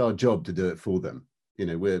feel like it's our job to do it for them.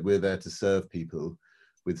 We're there to serve people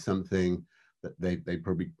with something that they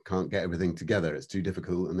probably can't get everything together. It's too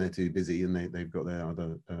difficult and they're too busy and they've got their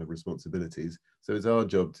other responsibilities. So it's our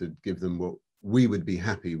job to give them what we would be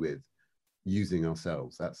happy with using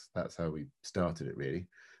ourselves. That's how we started it, really,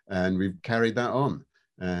 and we've carried that on.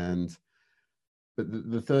 But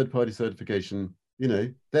the third-party certification,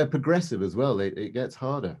 they're progressive as well. It gets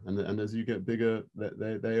harder, and as you get bigger,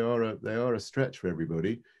 they are a stretch for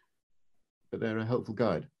everybody, but they're a helpful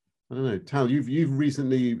guide. I don't know, Tal, you've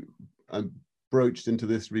recently broached into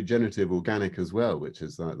this regenerative organic as well, which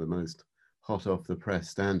is like the most hot off the press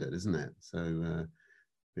standard, isn't it? So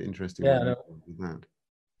interesting. Yeah, with that.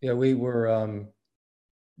 Yeah, we were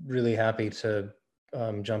really happy to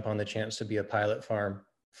jump on the chance to be a pilot farm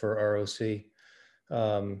for ROC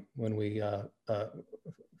when we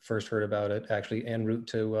first heard about it, actually en route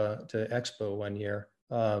to Expo one year.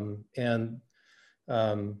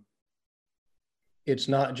 It's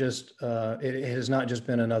not just, it has not just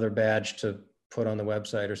been another badge to put on the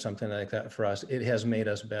website or something like that for us. It has made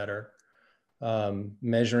us better,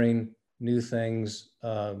 measuring new things,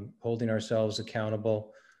 holding ourselves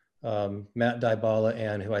accountable. Matt Dybala,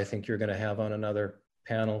 and who I think you're going to have on another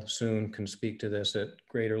panel soon, can speak to this at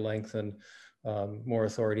greater length and more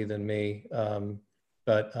authority than me.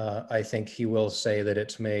 But I think he will say that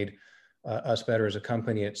it's made us better as a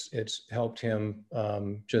company. It's helped him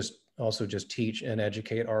just teach and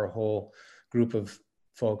educate our whole group of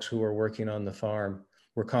folks who are working on the farm.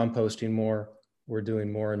 We're composting more. We're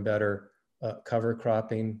doing more and better cover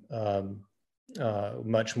cropping,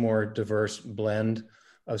 much more diverse blend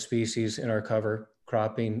of species in our cover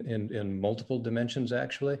cropping in multiple dimensions,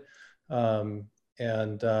 actually.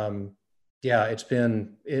 Yeah, it's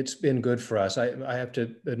been good for us. I have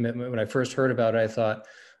to admit, when I first heard about it, I thought,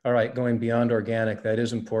 all right, going beyond organic, that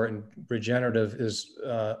is important. Regenerative is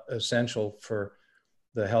essential for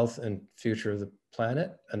the health and future of the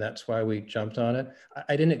planet, and that's why we jumped on it.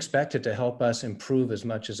 I didn't expect it to help us improve as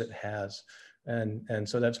much as it has, and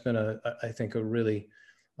so that's been I think a really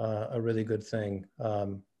good thing.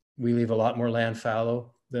 We leave a lot more land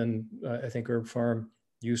fallow than I think Herb Pharm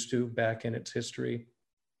used to back in its history.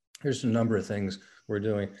 There's a number of things we're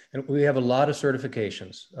doing, and we have a lot of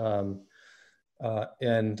certifications,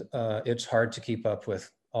 and it's hard to keep up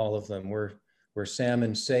with all of them. We're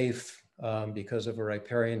salmon safe because of a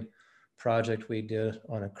riparian project we did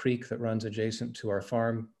on a creek that runs adjacent to our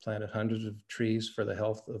farm, planted hundreds of trees for the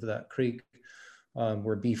health of that creek.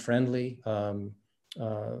 We're bee friendly. The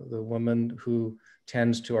woman who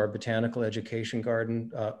tends to our botanical education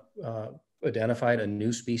garden identified a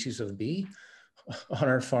new species of bee on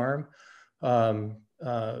our farm.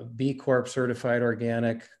 B Corp certified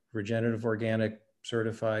organic, regenerative organic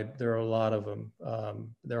certified. There are a lot of them.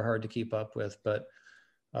 They're hard to keep up with, but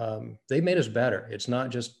they made us better. It's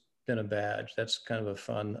not just been a badge. That's kind of a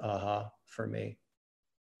fun aha for me.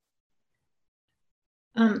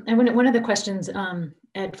 And one of the questions,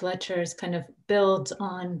 Ed Fletcher's kind of builds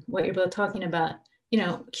on what you're both talking about,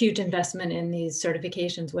 huge investment in these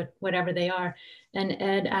certifications, whatever they are. And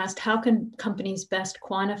Ed asked, how can companies best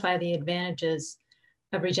quantify the advantages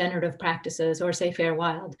of regenerative practices, or say Fair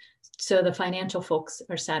Wild, so the financial folks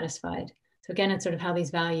are satisfied? So again, it's sort of how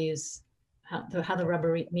these values, how the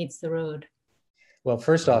rubber meets the road. Well,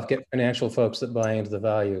 first off, get financial folks that buy into the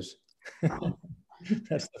values.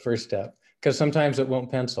 That's the first step, because sometimes it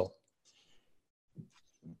won't pencil.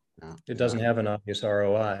 It doesn't have an obvious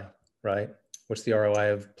ROI, right? What's the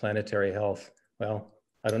ROI of planetary health? Well,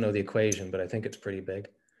 I don't know the equation, but I think it's pretty big.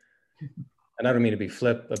 And I don't mean to be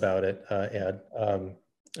flip about it, Ed,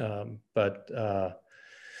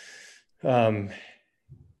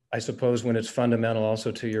 I suppose when it's fundamental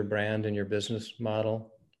also to your brand and your business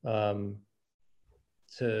model,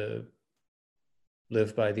 to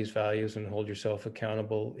live by these values and hold yourself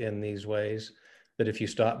accountable in these ways, that if you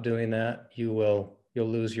stop doing that, you'll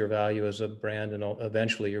lose your value as a brand and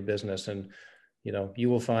eventually your business. And, you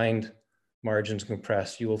will find margins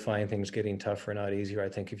compressed. You will find things getting tougher, not easier, I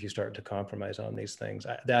think, if you start to compromise on these things.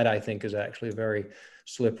 That, I think, is actually a very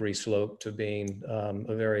slippery slope to being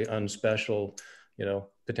a very unspecial,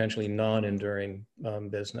 potentially non-enduring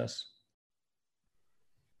business.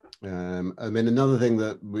 I mean, another thing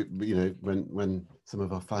that when some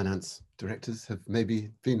of our finance directors have maybe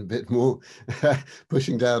been a bit more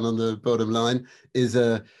pushing down on the bottom line is,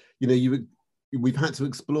 we've had to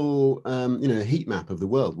explore, a heat map of the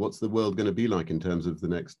world. What's the world going to be like in terms of the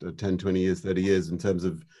next 10, 20 years, 30 years, in terms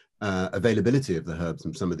of availability of the herbs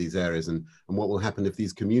in some of these areas, and what will happen if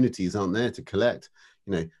these communities aren't there to collect,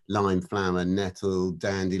 lime flower, nettle,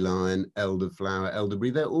 dandelion, elderflower,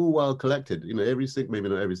 elderberry. They're all wild collected. Maybe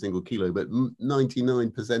not every single kilo, but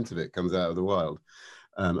 99% of it comes out of the wild,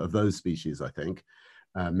 of those species, I think.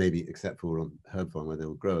 Maybe except for on Herb Pharm, where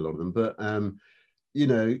they'll grow a lot of them. But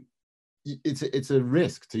it's a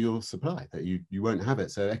risk to your supply that you won't have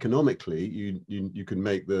it. So economically, you can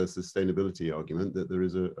make the sustainability argument that there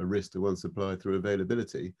is a risk to one supply through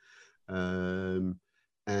availability, and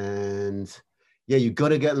yeah, you've got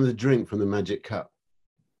to get them to drink from the magic cup.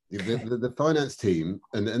 The finance team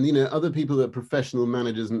and other people that are professional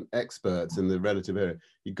managers and experts in the relative area,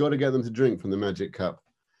 you've got to get them to drink from the magic cup,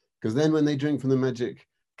 because then when they drink from the magic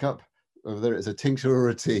cup, whether it's a tincture or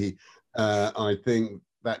a tea, I think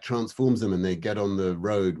that transforms them, and they get on the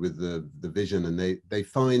road with the vision, and they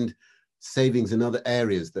find savings in other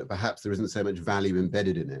areas that perhaps there isn't so much value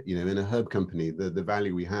embedded in it. In a herb company, the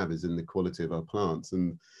value we have is in the quality of our plants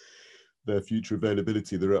and their future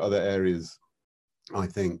availability. There are other areas, I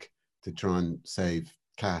think, to try and save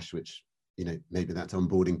cash, which, maybe that's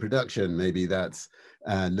onboarding production, maybe that's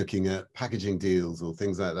looking at packaging deals or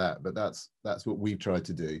things like that. But that's what we've tried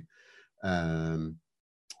to do.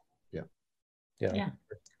 Yeah.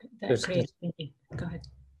 That's great. Thank you. Go ahead.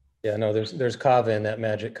 Yeah, no, there's kava in that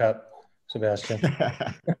magic cup, Sebastian.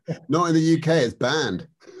 Not in the UK, it's banned.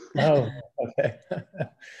 Oh, okay.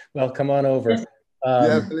 Well, come on over.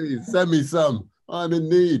 Yeah, please send me some. I'm in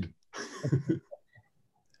need.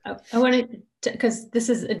 I wanted to, because this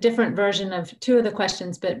is a different version of two of the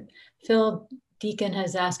questions, but Phil Deacon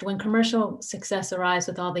has asked, when commercial success arrives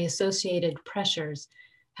with all the associated pressures,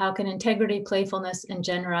 how can integrity, playfulness, and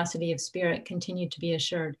generosity of spirit continue to be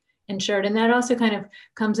ensured? And that also kind of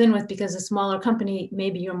comes in with, because a smaller company,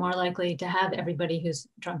 maybe you're more likely to have everybody who's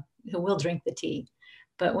drunk, who will drink the tea.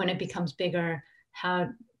 But when it becomes bigger, how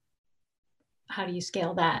do you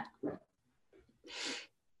scale that?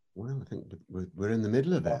 Well, I think we're in the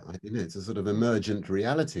middle of it. It's a sort of emergent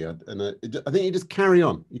reality. I think you just carry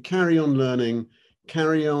on. You carry on learning,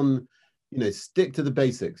 carry on, stick to the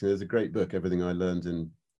basics. There's a great book, Everything I Learned in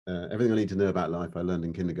Everything I Need to Know About Life I Learned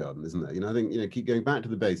in Kindergarten, isn't there? I think, keep going back to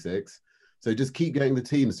the basics. So just keep getting the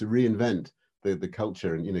teams to reinvent the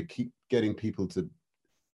culture, and, keep getting people to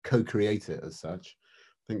co-create it as such,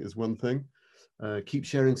 I think is one thing. Keep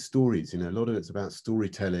sharing stories. A lot of it's about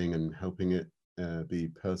storytelling and helping it be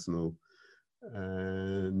personal,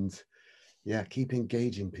 and yeah, keep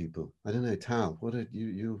engaging people. I don't know, Tal, what are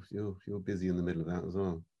you're busy in the middle of that as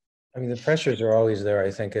well. I mean, the pressures are always there, I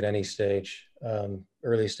think, at any stage.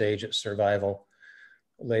 Early stage, it's survival.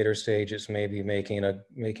 Later stage, it's maybe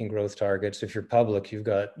making growth targets. If you're public, you've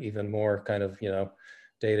got even more kind of,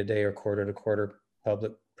 day-to-day or quarter-to-quarter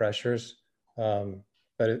public pressures.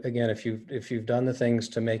 But again, if you've done the things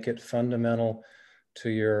to make it fundamental to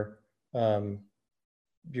your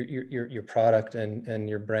product and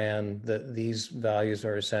your brand, that these values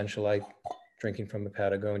are essential, like drinking from a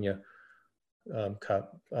Patagonia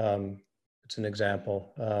cup, it's an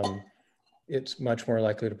example. It's much more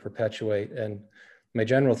likely to perpetuate. And my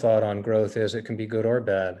general thought on growth is it can be good or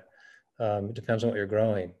bad. It depends on what you're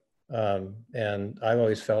growing. And I've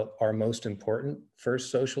always felt our most important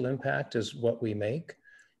first social impact is what we make.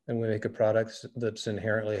 And we make a product that's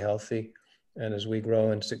inherently healthy. And as we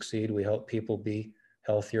grow and succeed, we help people be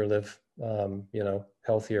healthier, live,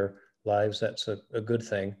 healthier lives. That's a good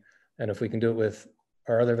thing. And if we can do it with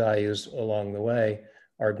our other values along the way,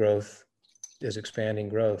 our growth is expanding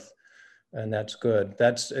growth. And that's good.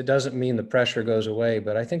 It doesn't mean the pressure goes away,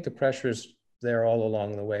 but I think the pressure's there all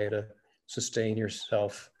along the way to sustain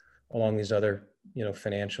yourself along these other,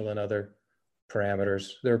 financial and other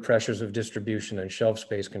parameters. There are pressures of distribution and shelf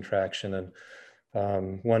space contraction, and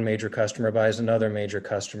one major customer buys another major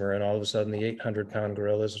customer, and all of a sudden the 800-pound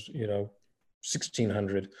gorilla is,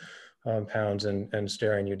 1,600 pounds and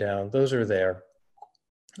staring you down. Those are there,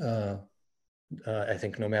 I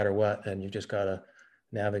think, no matter what, and you just got to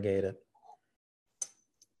navigate it.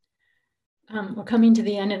 We're coming to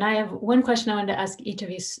the end, and I have one question I wanted to ask each of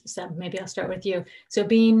you, Seb. Maybe I'll start with you. So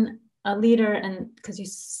being a leader, and because you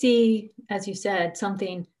see, as you said,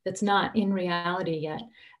 something that's not in reality yet.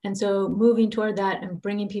 And so moving toward that and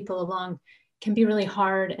bringing people along can be really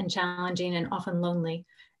hard and challenging and often lonely.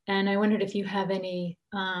 And I wondered if you have any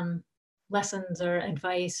lessons or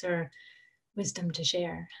advice or wisdom to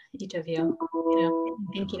share, each of you,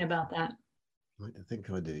 thinking about that. I think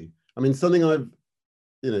I do. I mean, something I've,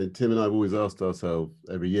 Tim and I have always asked ourselves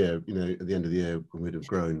every year, at the end of the year, when we'd have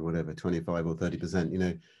grown, whatever, 25 or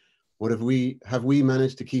 30%, what have we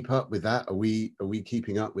managed to keep up with that? Are we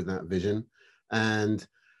keeping up with that vision? And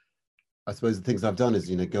I suppose the things I've done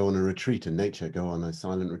is, go on a retreat in nature, go on a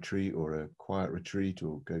silent retreat or a quiet retreat,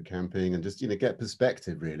 or go camping and just, get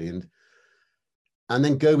perspective really. And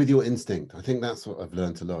then go with your instinct. I think that's what I've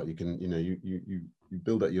learned a lot. You can, you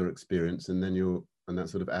build up your experience, and then and that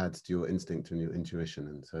sort of adds to your instinct and your intuition.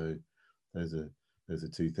 And so those are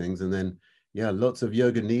two things. And then, lots of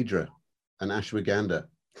yoga nidra and ashwagandha.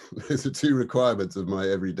 Those are two requirements of my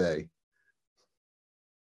everyday.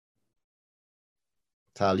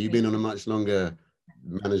 Tal, you've been on a much longer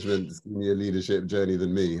management, senior leadership journey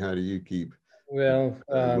than me. How do you keep well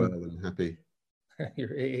and happy?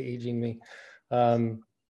 You're aging me. My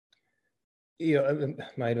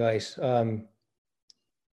advice.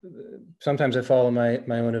 Sometimes I follow my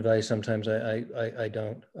own advice. Sometimes I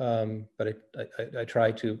don't. But I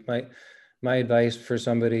try to. My advice for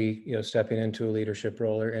somebody stepping into a leadership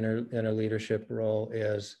role or in a leadership role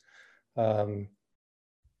is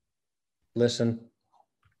listen.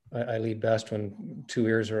 I lead best when two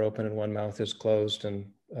ears are open and one mouth is closed.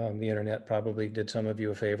 And the internet probably did some of you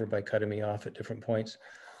a favor by cutting me off at different points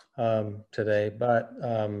today. But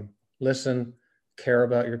listen, care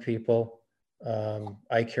about your people.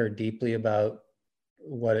 I care deeply about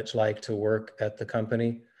what it's like to work at the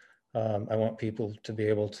company. I want people to be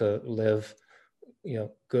able to live,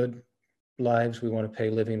 good lives. We want to pay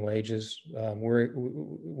living wages.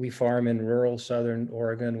 We farm in rural Southern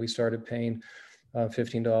Oregon. We started paying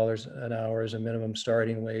 $15 an hour as a minimum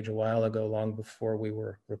starting wage a while ago, long before we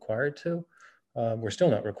were required to. We're still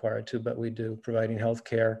not required to, but we do, providing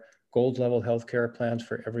healthcare, gold level healthcare plans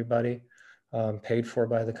for everybody, paid for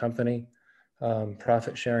by the company,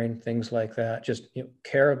 profit sharing, things like that. Just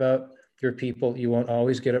care about your people. You won't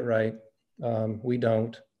always get it right. We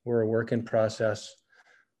don't. We're a work in process.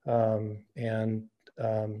 This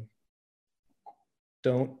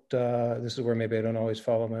is where maybe I don't always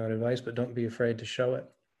follow my own advice, but don't be afraid to show it.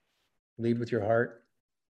 Lead with your heart.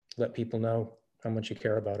 Let people know how much you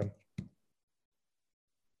care about them.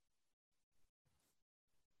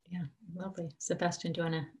 Yeah, lovely. Sebastian, do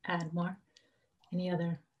you want to add more? Any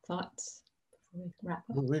other thoughts before we wrap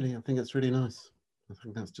up? Not really. I think it's really nice. I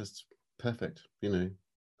think that's just perfect. I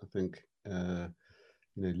think,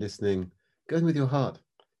 listening, going with your heart.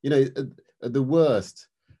 At the worst,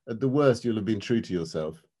 you'll have been true to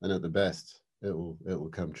yourself, and at the best, it will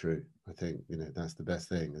come true. I think, that's the best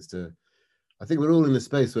thing. I think we're all in a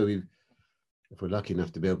space where if we're lucky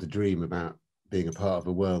enough to be able to dream about being a part of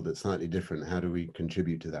a world that's slightly different, how do we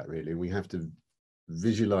contribute to that really? And we have to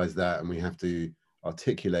visualize that, and we have to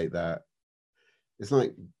articulate that. It's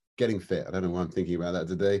like getting fit. I don't know why I'm thinking about that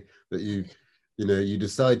today, but you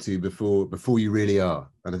decide to before you really are.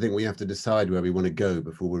 And I think we have to decide where we want to go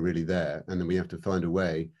before we're really there. And then we have to find a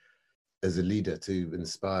way as a leader to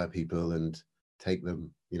inspire people and take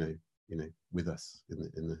them, with us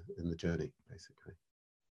in the journey, basically.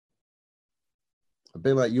 A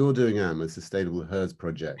bit like you're doing, Anne, with Sustainable Herbs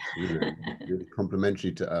Project, really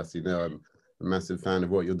complementary to us. I'm a massive fan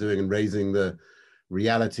of what you're doing and raising the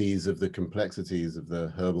realities of the complexities of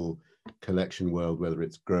the herbal collection world, whether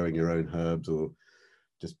it's growing your own herbs or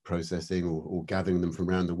just processing or gathering them from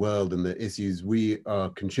around the world, and the issues we are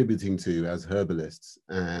contributing to as herbalists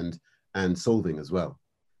and solving as well.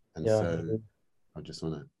 And so I just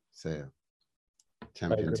want to say a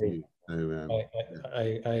champion to you. So,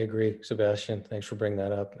 I agree, Sebastian. Thanks for bringing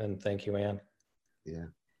that up, and thank you, Anne. Yeah.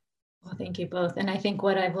 Well, thank you both. And I think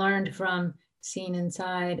what I've learned from seeing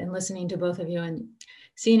inside and listening to both of you and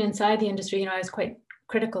seeing inside the industry, you know, I was quite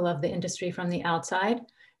critical of the industry from the outside,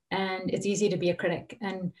 and it's easy to be a critic,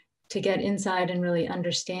 and to get inside and really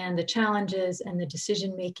understand the challenges and the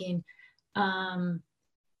decision making.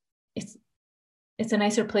 It's a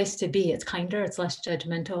nicer place to be. It's kinder, it's less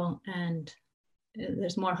judgmental, and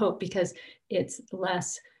there's more hope because it's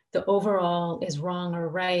less the overall is wrong or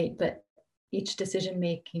right, but each decision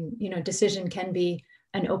making, you know, decision can be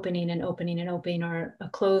an opening and opening and opening, or a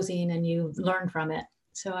closing, and you learn from it.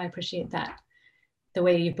 So I appreciate that, the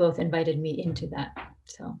way you both invited me into that.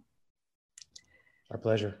 So our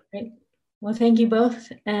pleasure. Great. Well, thank you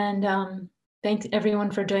both, and thanks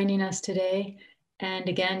everyone for joining us today. And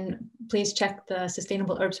again, please check the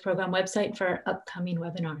Sustainable Herbs Program website for upcoming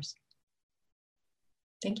webinars.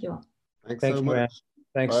 Thank you all. Thanks so much. Anne.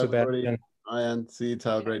 Thanks, Bye, Sebastian. everybody. Bye, and see you,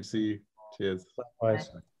 Tal. Great to see you. Cheers. Likewise.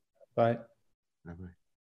 Bye. Bye-bye.